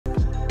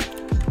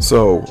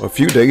So a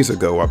few days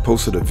ago I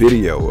posted a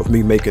video of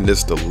me making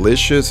this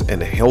delicious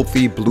and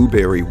healthy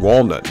blueberry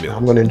walnut milk.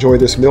 I'm going to enjoy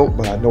this milk,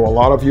 but I know a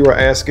lot of you are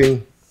asking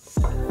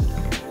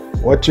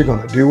what you're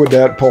going to do with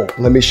that pulp.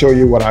 Let me show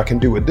you what I can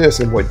do with this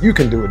and what you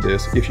can do with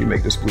this if you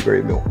make this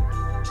blueberry milk.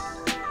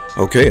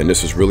 Okay, and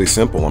this is really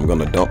simple. I'm going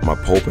to dump my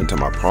pulp into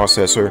my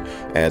processor,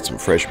 add some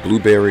fresh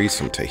blueberries,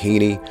 some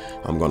tahini.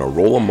 I'm going to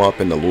roll them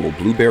up into little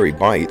blueberry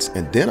bites,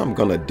 and then I'm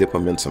going to dip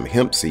them in some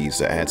hemp seeds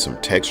to add some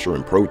texture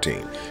and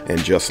protein.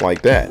 And just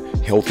like that,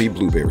 healthy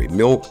blueberry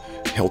milk,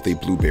 healthy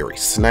blueberry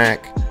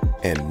snack,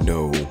 and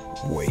no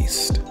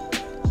waste.